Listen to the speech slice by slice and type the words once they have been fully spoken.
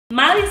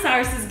Miley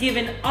Cyrus is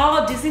giving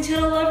all Disney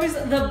Channel lovers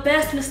the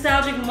best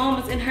nostalgic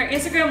moments in her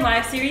Instagram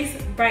live series,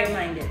 Bright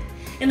Minded.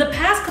 In the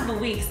past couple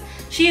weeks,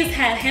 she has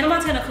had Hannah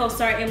Montana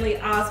co-star Emily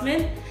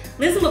Osment,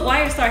 Lizzie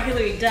McGuire star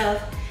Hilary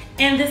Duff,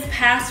 and this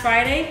past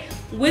Friday,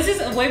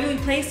 Wizards of Waverly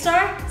Place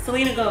star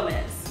Selena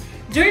Gomez.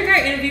 During her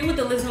interview with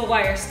the Lizzie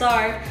McGuire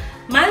star,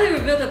 Miley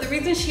revealed that the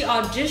reason she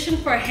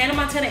auditioned for Hannah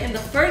Montana in the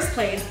first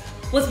place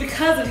was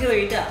because of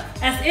Hilary Duff.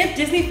 As if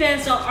Disney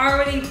fans don't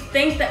already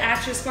thank the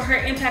actress for her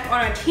impact on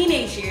our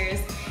teenage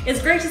years,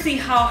 it's great to see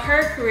how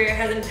her career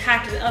has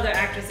impacted other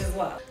actors as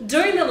well.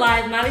 During the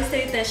live, Miley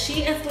stated that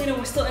she and Selena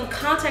were still in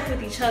contact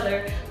with each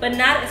other, but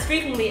not as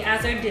frequently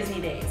as their Disney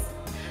days.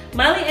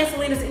 Miley and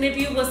Selena's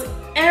interview was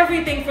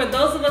everything for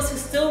those of us who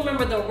still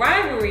remember the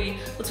rivalry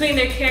between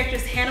their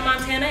characters Hannah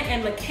Montana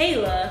and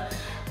Michaela,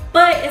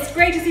 but it's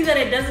great to see that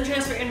it doesn't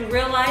transfer in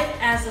real life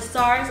as the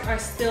stars are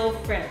still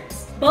friends.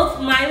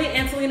 Both Miley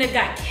and Selena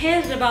got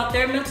candid about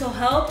their mental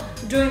health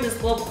during this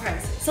global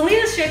crisis.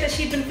 Selena shared that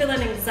she'd been feeling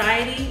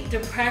anxiety,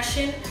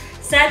 depression,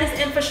 sadness,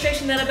 and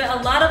frustration that I bet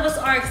a lot of us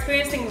are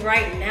experiencing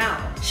right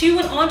now. She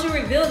went on to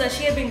reveal that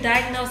she had been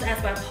diagnosed as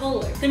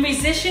bipolar. The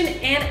musician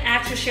and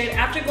actress shared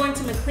after going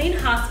to McClean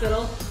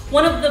Hospital,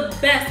 one of the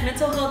best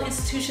mental health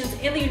institutions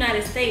in the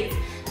United States,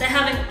 that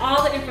having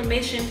all the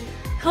information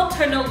helped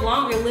her no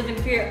longer live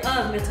in fear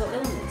of mental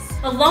illness.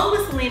 Along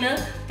with Selena,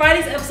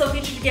 Friday's episode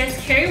featured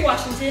guests Kerry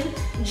Washington,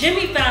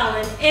 Jimmy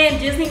Fallon, and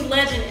Disney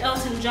legend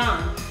Elton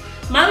John.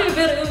 Miley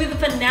revealed it will be the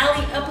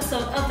finale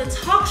episode of the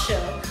talk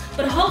show,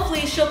 but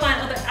hopefully she'll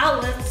find other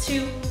outlets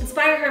to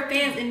inspire her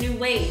fans in new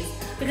ways,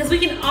 because we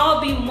can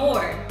all be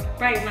more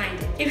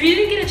bright-minded. If you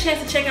didn't get a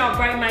chance to check out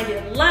Bright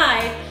Minded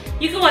live,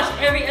 you can watch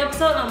every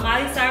episode on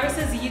Miley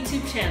Cyrus's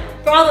YouTube channel.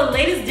 For all the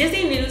latest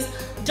Disney news,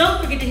 don't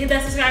forget to hit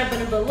that subscribe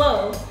button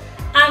below.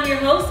 I'm your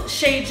host,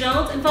 Shay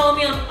Jones, and follow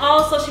me on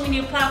all social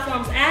media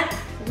platforms at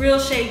Real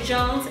Shay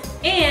Jones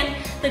and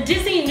the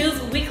Disney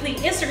News Weekly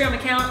Instagram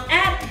account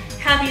at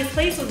Happiest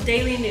Place with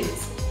Daily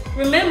News.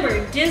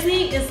 Remember,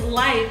 Disney is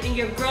life and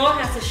your girl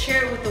has to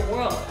share it with the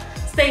world.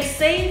 Stay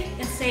safe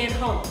and stay at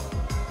home.